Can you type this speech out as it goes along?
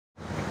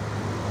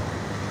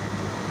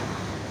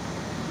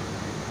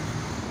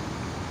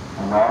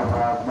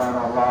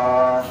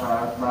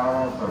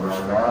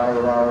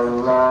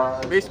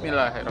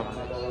Bismillahirrahmanirrahim.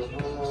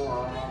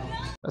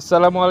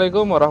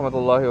 Assalamualaikum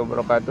warahmatullahi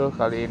wabarakatuh.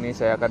 Kali ini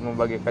saya akan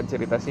membagikan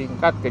cerita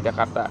singkat ke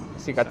Jakarta.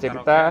 Singkat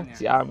cerita,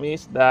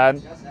 Ciamis,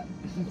 dan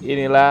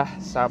inilah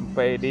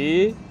sampai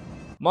di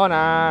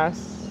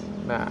Monas.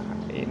 Nah,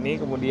 ini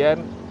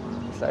kemudian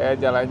saya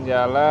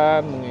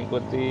jalan-jalan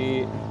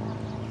mengikuti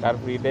Car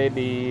Free Day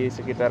di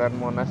sekitaran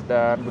Monas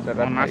dan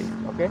Bundaran HI.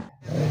 Oke,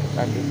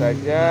 lanjut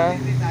saja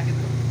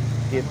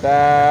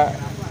kita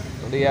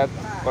lihat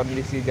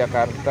kondisi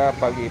Jakarta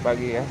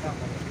pagi-pagi ya.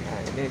 Nah,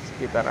 ini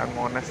sekitaran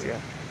Monas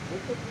ya.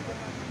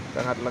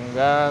 Sangat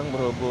lenggang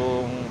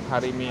berhubung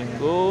hari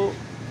Minggu,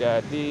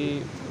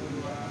 jadi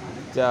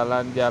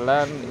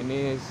jalan-jalan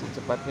ini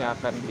secepatnya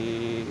akan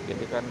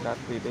dijadikan Car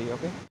Free Day.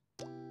 Oke,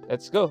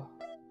 let's go.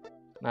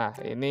 Nah,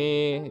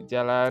 ini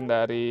jalan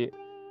dari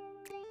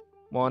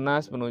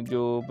Monas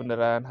menuju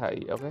Bundaran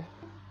HI. Oke.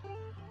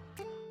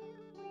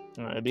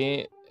 Nah,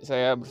 ini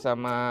saya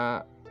bersama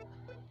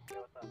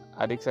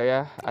adik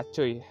saya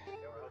Acuy.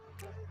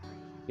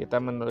 Kita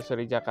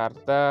menelusuri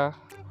Jakarta.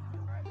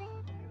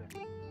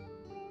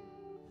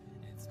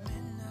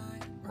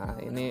 Nah,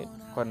 ini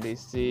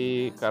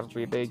kondisi Car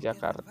Free Day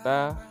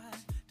Jakarta,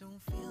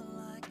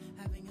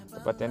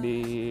 tepatnya di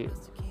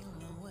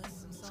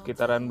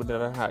sekitaran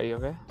Bundaran HI.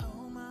 Oke.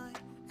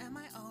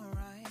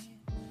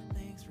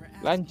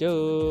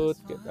 Lanjut,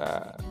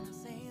 kita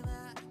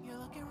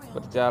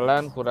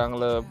berjalan kurang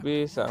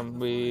lebih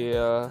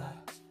sambil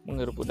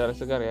menghirup udara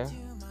segar ya.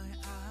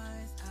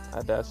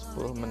 Ada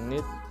 10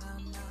 menit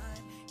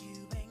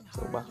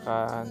atau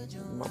bahkan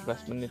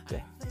 15 menit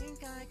ya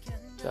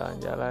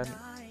jalan-jalan,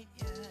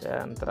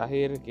 dan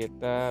terakhir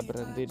kita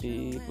berhenti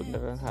di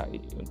Bundaran HI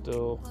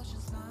untuk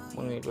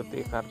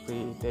mengikuti Car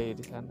Free Day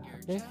di sana.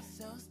 Oke,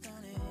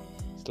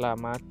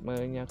 selamat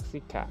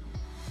menyaksikan.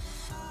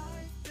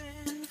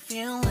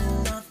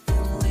 Feeling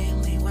nothing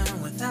lately when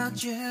without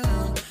you.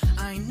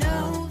 I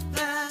know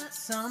that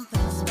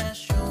something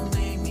special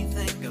made me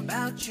think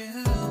about you,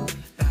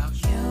 about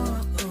you,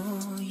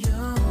 you,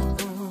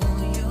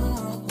 you,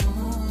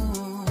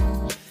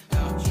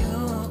 about you,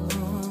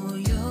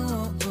 you,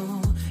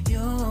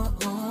 you,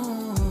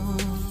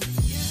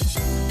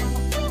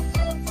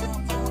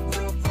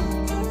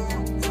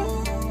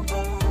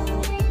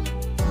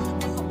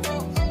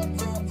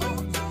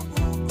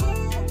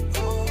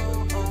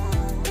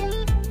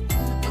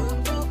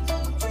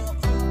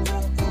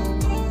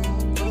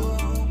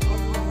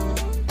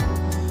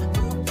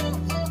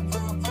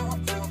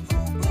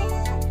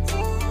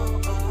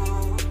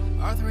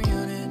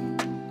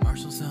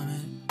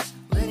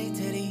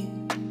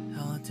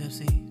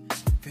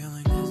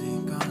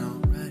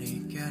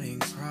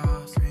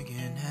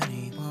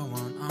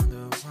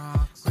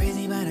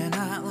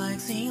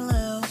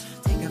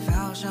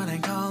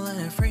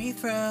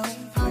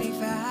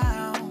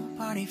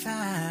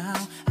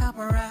 help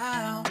her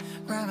out,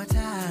 grab a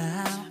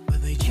towel.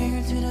 But they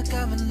cheered to the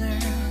governor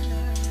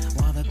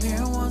while the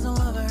beer was a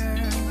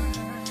lover.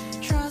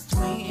 Trust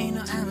we ain't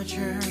no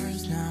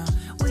amateurs, nah.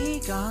 We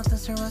got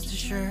this, so rest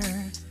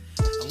assured.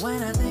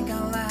 When I think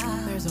out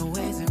loud, there's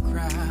always a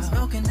crowd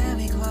smoking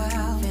heavy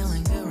cloud,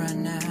 feeling good right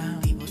now.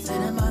 People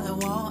sitting by the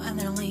wall and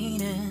they're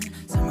leaning.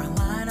 Somewhere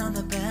lying on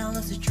the bed,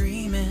 lucid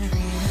dreaming.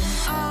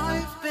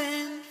 I've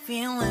been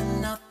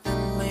feeling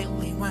nothing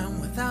lately when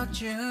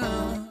without you.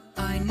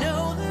 I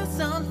know that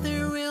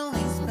something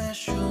really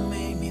special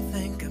made me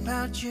think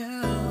about you,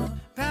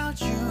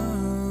 about you,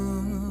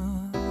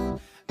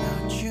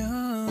 about you,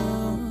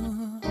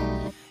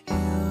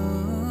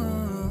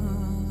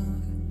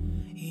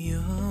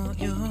 you,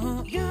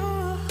 you, you.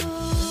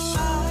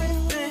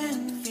 I've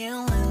been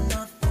feeling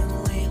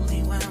nothing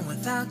lately when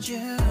without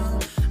you.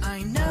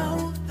 I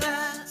know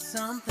that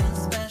something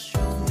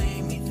special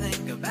made me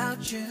think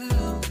about you,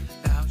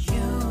 about you.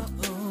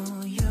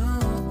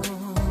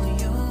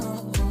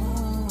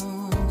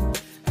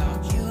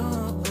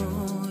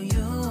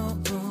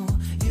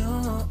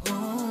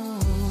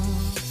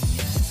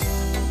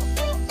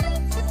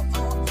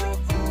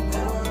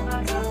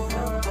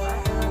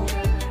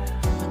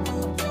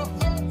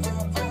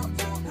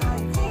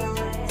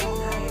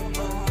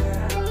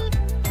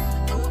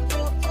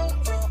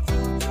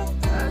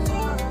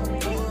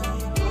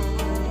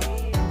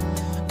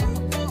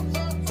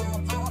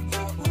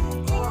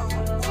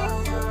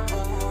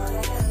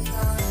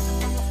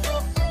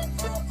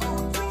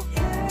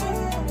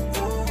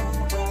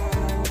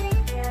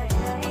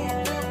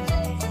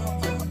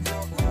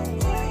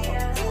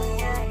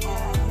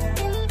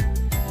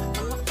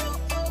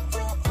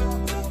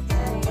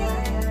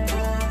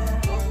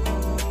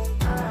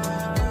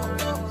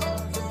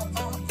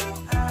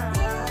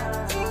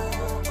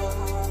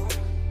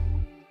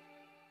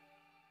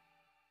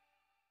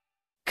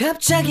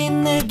 갑자기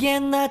내게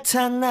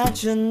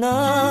나타나준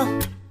너,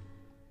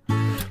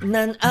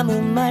 난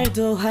아무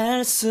말도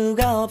할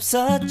수가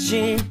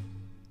없었지.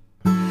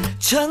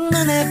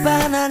 첫눈에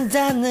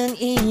반한다는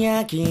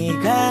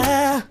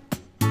이야기가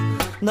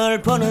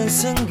널 보는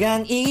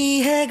순간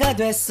이해가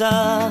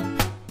됐어.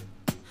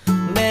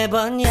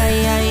 매번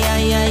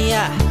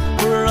야야야야야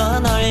불러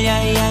널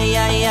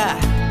야야야야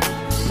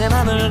내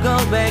맘을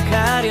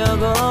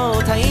고백하려고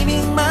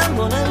타이밍만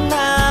보는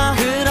나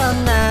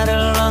그런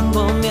나를 넌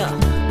보며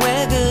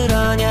왜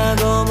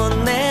그러냐고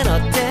묻네 너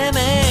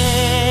때문에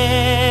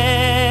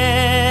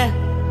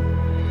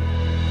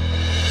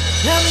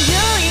I'm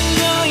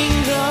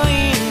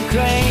going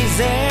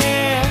crazy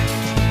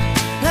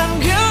I'm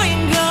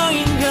going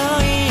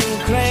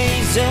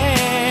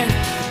crazy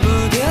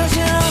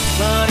무뎌져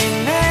버린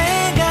내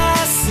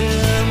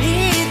가슴이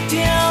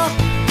뛰어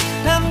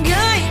I'm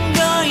going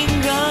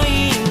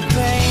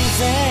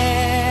crazy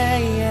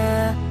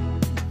yeah.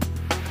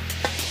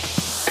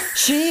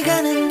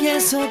 시간은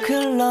계속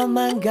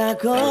흘러만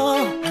가고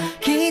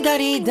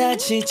기다리다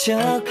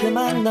지쳐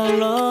그만 널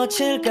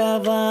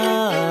놓칠까봐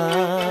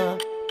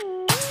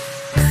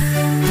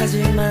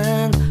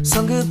하지만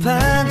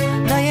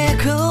성급한 나의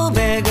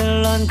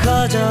고백을 넌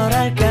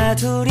거절할까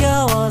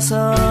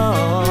두려워서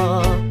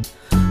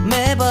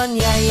매번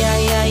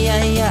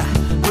야야야야야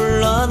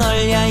불러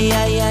널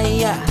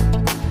야야야야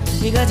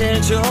네가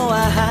제일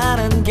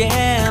좋아하는 게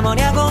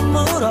뭐냐고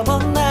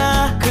물어본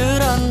나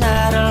그런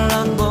나를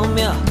넌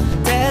보며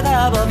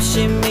대답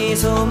없이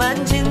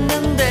미소만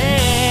짓는데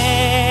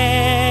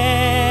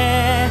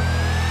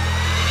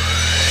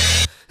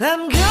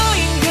I'm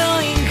going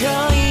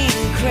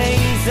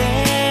crazy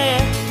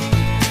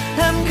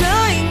I'm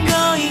going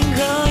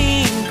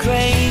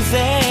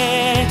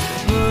crazy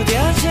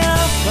무뎌져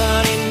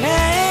버린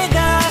내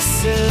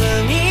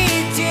가슴이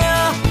뛰어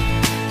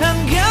I'm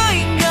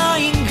going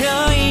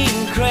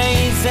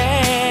crazy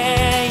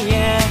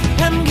yeah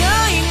I'm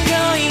going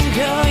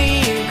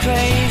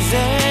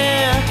crazy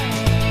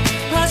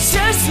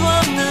어쩔 수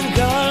없는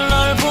걸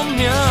널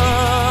보면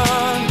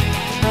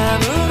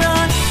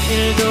아무런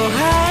일도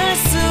할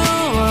수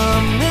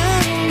없는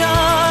걸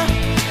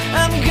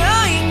I'm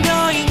going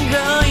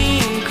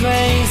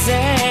crazy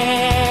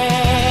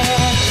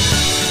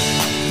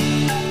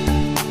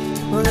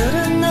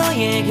오늘은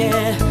너에게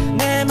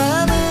내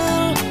맘을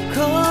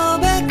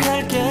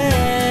고백할게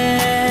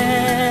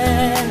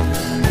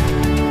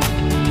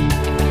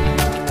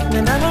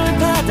내 맘을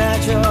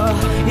받아줘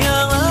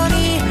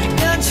영원히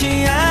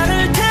변치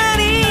않을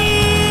테니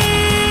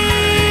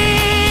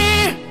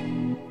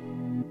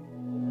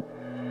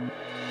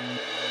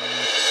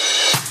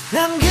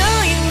I'm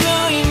going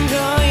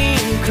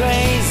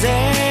crazy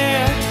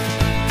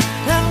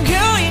I'm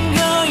going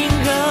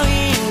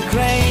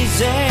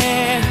crazy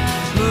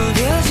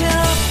무뎌져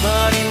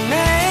버린 내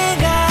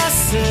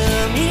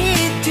가슴이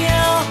뛰어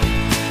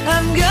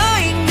I'm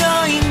going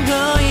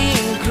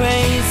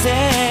crazy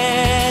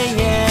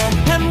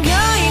yeah I'm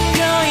going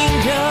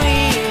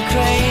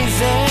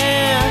crazy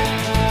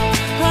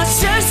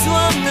어쩔 수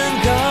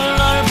없는 걸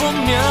널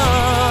보면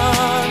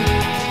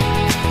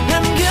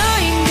I'm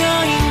going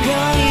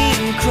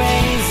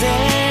crazy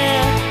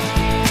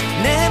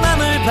내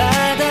맘을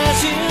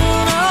받아준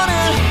오늘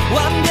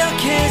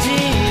완벽해진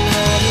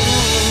하루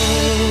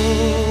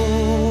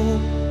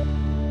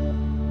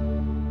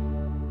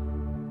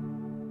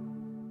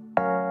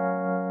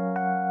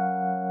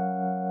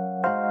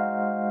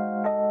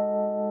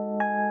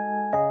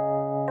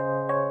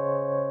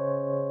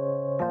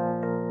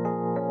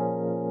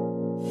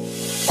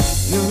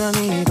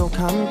유난히도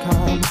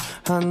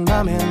캄캄한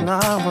밤에 나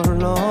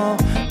홀로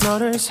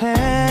너를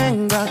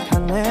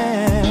생각하네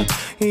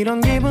이런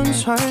기분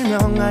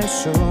설명할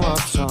수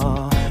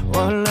없어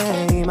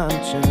원래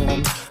이맘쯤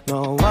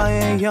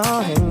너와의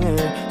여행을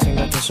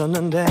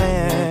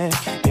생각했었는데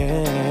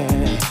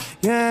yeah,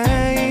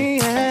 yeah,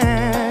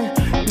 yeah.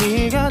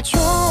 네가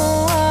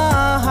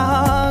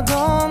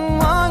좋아하던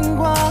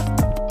와인과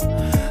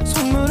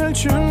선물을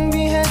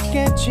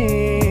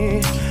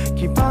준비했겠지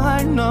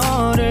기뻐할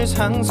너를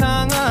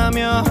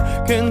상상하며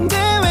근데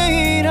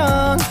왜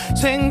이런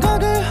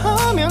생각을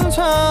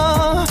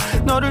하면서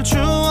너를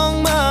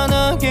추억만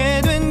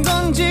하게 된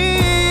건지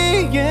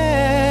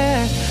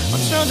yeah.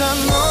 어쩌다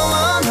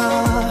너와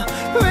나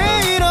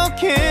왜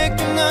이렇게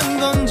끝난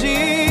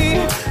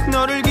건지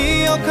너를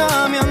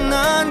기억하면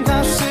난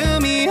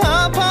가슴이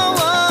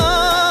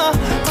아파와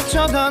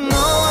어쩌다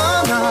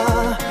너와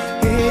나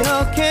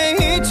이렇게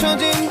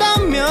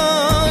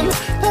잊혀진다면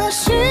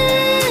다시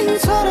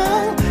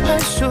사랑할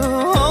수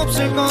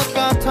없을 것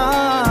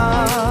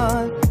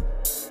같아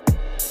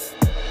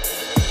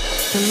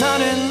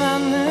그날의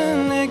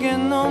나는 내게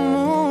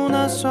너무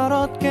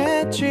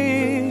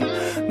낯설었겠지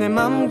내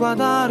맘과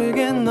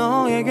다르게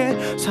너에게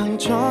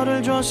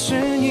상처를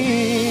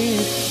줬으니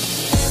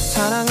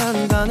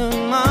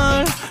사랑한다는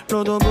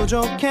말로도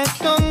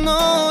부족했던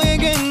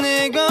너에게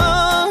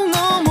내가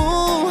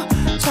너무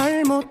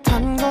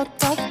잘못한 것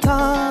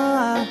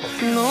같아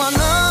너와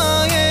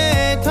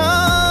나의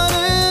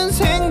다른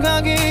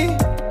생각이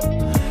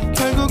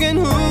결국엔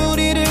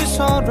우리를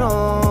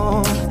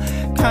서로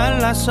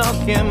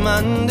갈라서게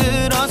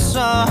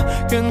만들었어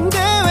근데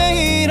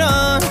왜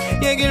이런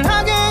얘기를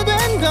하게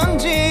된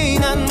건지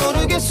난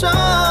모르겠어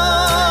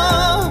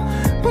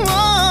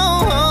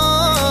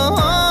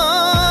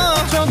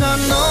어쩌다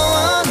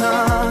너와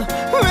나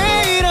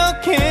왜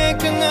이렇게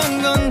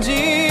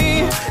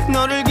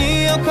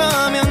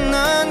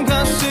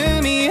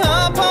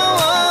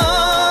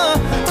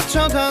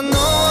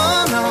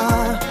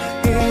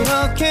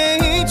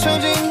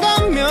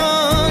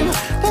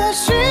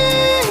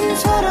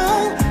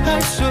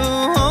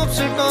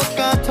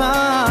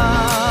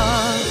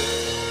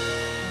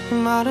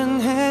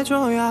말은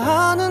해줘야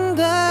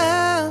하는데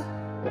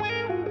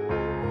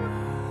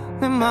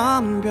내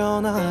마음은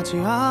변하지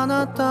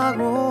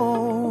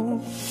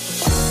않았다고.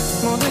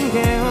 모든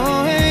게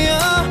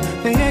오해야.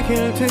 내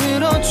얘기를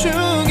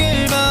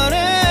들어주길 바래.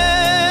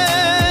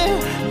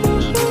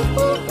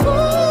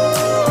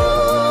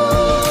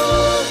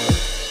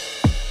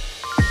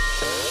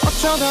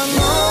 어쩌다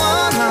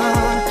너와 나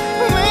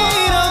왜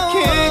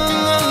이렇게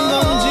끝난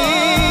건지.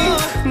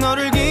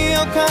 너를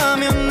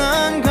기억하면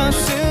난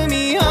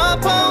가슴이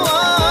아파와.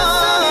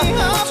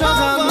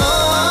 어쩌다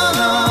너와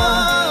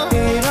나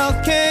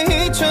이렇게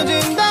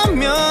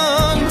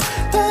잊혀진다면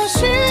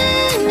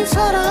다시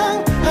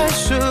사랑할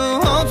수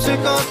없을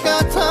것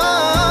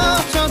같아.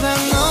 어쩌다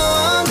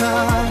너와 나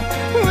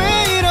왜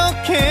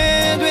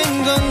이렇게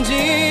된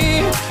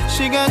건지.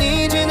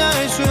 시간이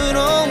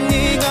지날수록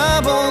네가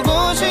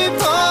보고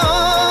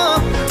싶어.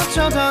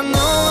 어쩌다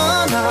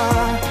너와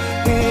나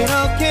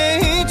이렇게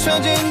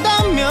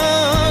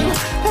잊혀진다면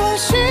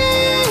다시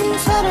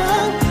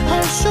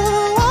사랑할 수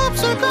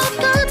없을 것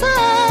같아.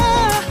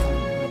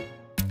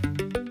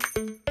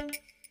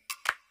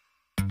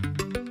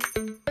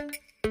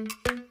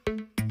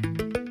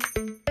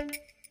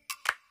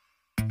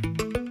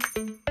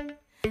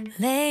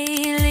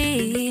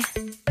 Lately,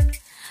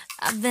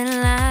 I've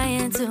been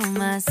lying to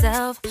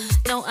myself.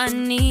 No, I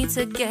need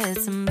to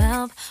get some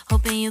help.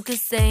 Hoping you could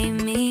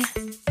save me,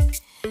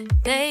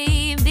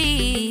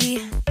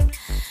 baby.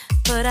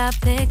 Put our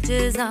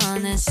pictures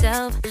on the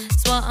shelf.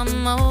 Swore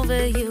I'm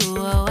over you,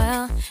 oh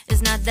well,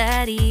 it's not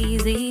that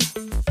easy.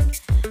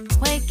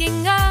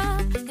 Waking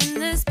up in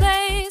this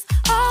place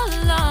all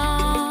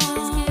alone,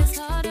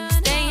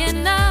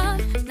 staying up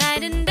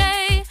night and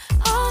day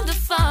on the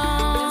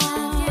phone.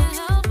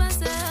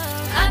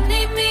 I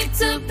need me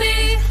to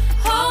be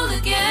whole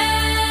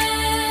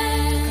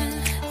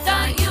again.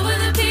 Thought you were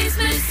the piece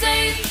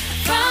missing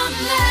from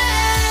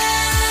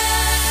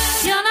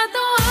that. You're not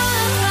the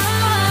one,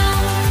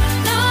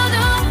 no,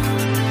 no.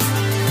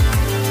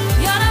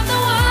 You're not the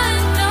one,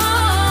 no,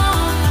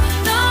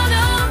 no,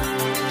 no.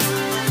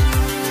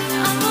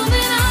 I'm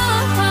moving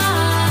on,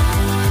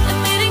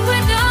 admitting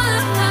we're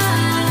done.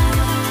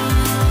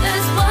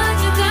 That's what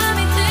you got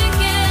me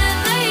thinking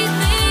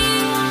lately.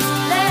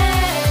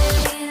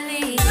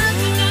 What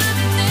you got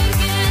me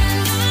thinking.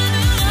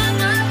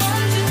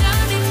 What you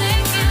got me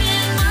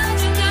thinking. What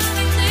you got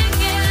me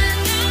thinking.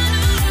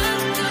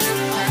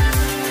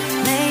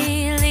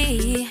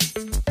 Lately,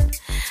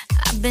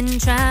 I've been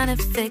trying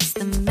to fix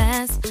the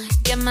mess,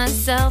 get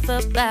myself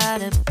up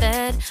out of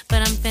bed,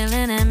 but I'm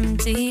feeling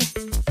empty.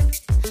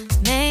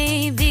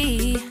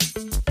 Maybe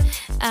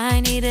I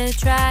need to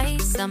try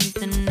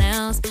something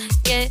else,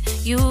 get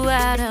you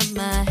out of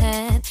my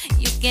head.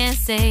 You can't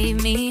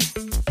save me.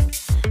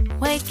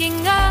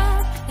 Waking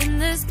up in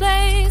this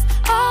place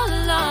all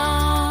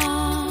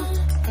alone,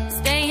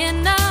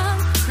 staying up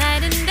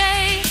night and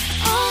day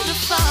on the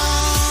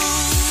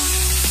phone.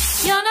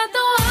 You're not the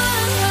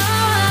one,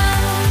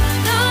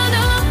 no,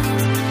 no.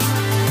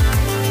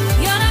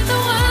 You're not the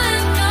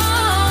one, no,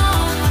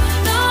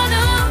 no,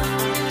 no.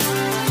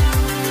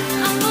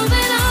 I'm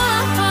moving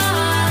on,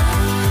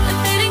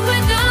 admitting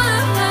we're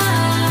done.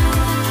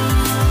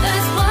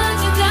 That's what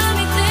you got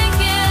me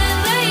thinking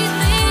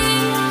lately.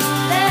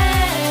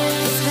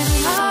 It's been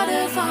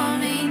harder for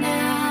me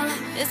now.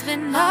 It's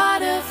been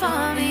harder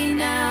for me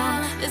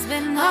now. It's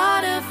been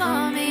harder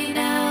for me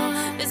now.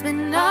 It's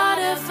been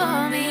harder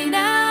for me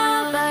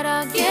now. But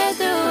I'll get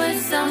through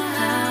it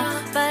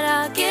somehow. But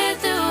I'll get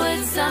through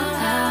it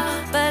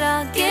somehow. But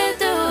I'll get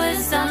through it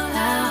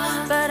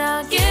somehow. But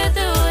I'll get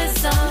through it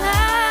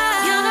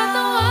somehow. You're not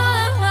the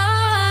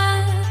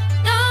one,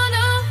 no,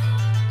 no.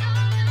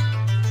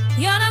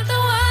 You're not the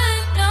one,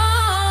 no,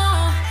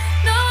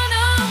 no,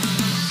 no.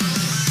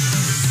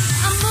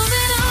 I'm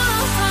moving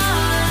on,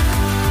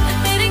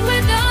 admitting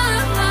we're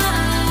done.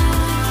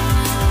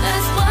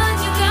 That's what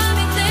you got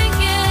me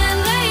thinking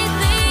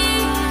lately.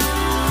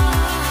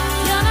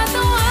 You're not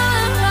the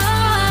one,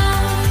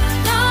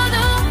 no,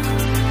 no.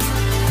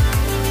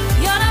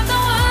 You're not the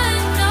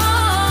one, no,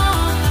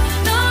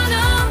 no,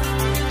 no.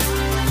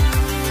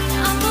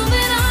 I'm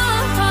moving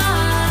on,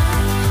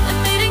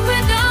 admitting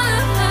we're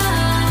done.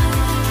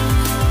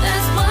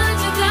 That's what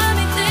you got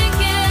me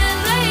thinking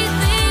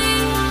lately.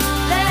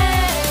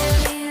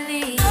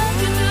 What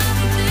you got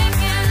me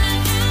thinking.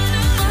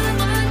 What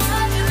you got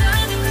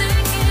me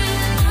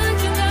thinking. What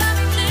you got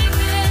me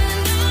thinking.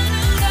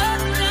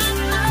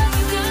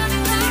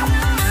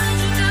 What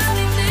you got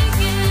me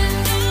thinking.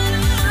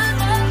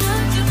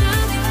 What you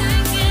got me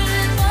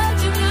thinking. What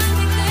you got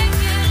me thinking.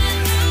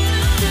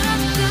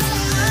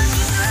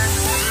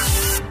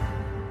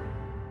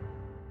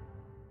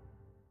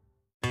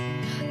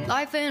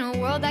 Life in a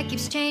world that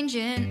keeps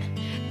changing.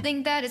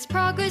 Think that it's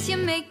progress you're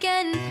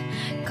making.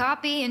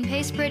 Copy and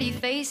paste pretty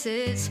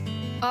faces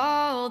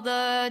all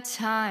the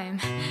time.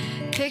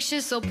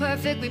 Pictures so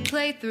perfect we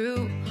play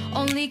through,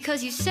 only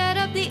cause you set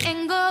up the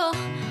angle.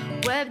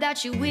 Web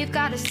that you weave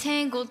got us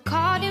tangled,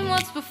 caught in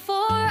what's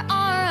before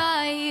our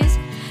eyes.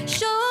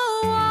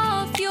 Show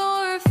off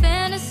your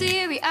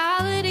fantasy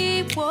reality.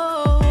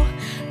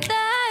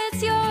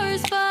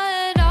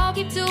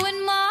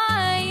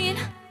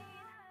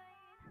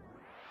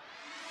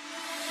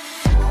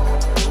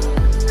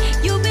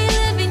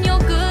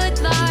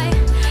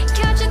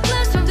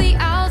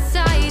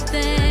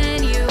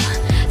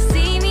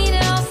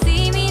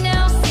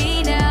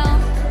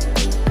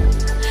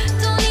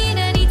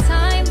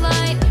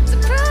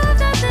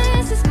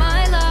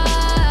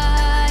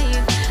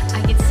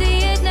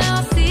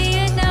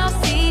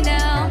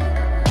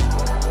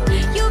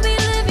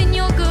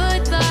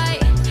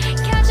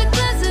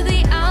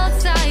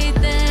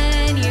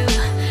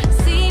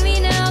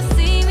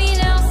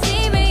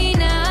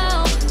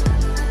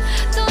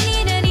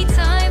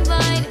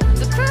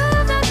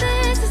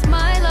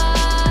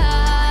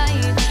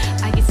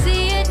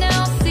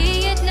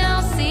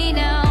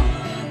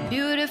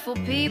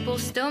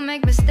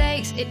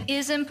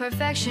 isn't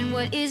perfection,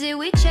 what is it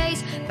we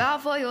chase? Bow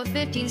for your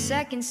 15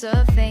 seconds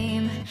of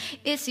fame.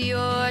 It's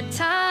your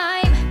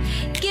time.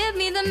 Give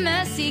me the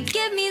messy,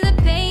 give me the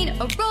pain.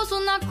 A rose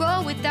will not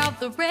grow without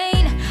the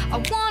rain.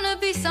 I wanna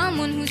be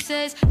someone who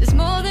says there's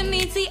more than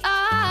meets the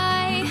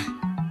eye.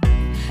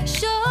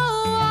 Show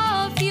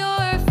off your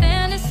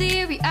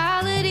fantasy,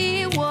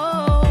 reality,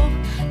 whoa.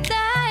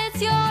 That's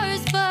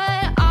yours,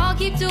 but I'll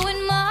keep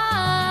doing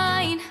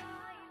mine.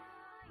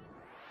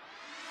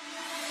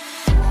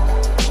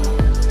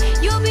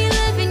 You'll be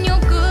living your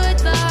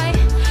good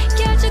life.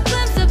 Catch a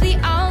glimpse of the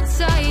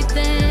outside,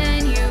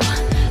 then you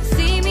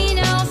see me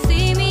now,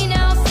 see me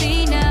now,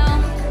 see now.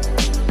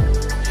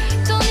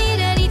 Don't need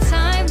any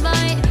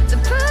timeline to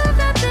prove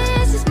that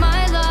this is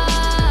my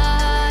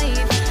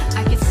life.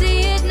 I can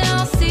see it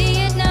now,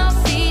 see it now,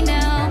 see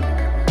now.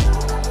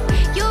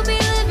 You'll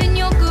be living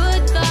your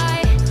good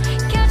life.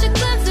 Catch a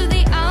glimpse of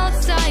the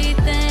outside,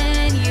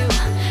 then you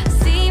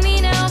see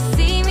me now,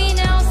 see me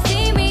now,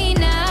 see me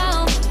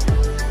now.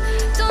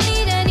 Don't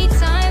need any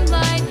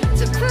timeline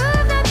to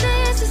prove that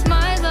this is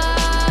my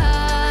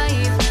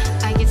life.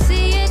 I can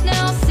see it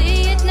now,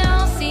 see it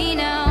now, see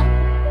now.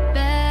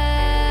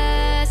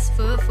 Best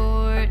foot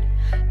forward,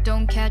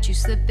 don't catch you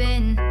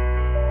slipping.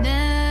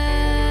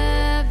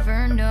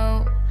 Never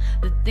know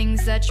the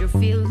things that you're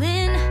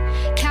feeling.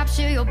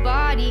 Capture your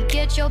body,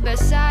 get your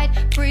best side.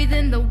 Breathe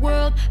in the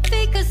world,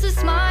 fake us a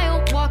smile.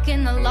 Walk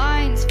in the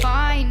lines,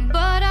 fine.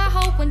 But I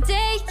hope one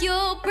day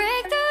you'll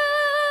break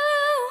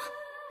through.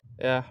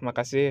 Ya,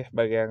 makasih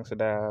bagi yang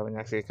sudah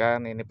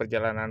menyaksikan ini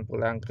perjalanan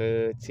pulang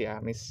ke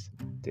Ciamis.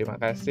 Terima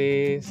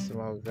kasih,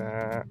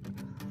 semoga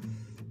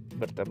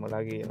bertemu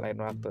lagi lain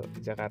waktu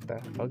di Jakarta.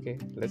 Oke,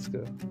 let's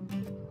go.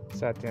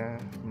 Saatnya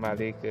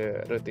kembali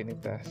ke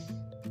rutinitas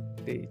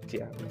di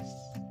Ciamis.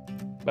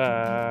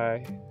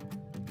 Bye.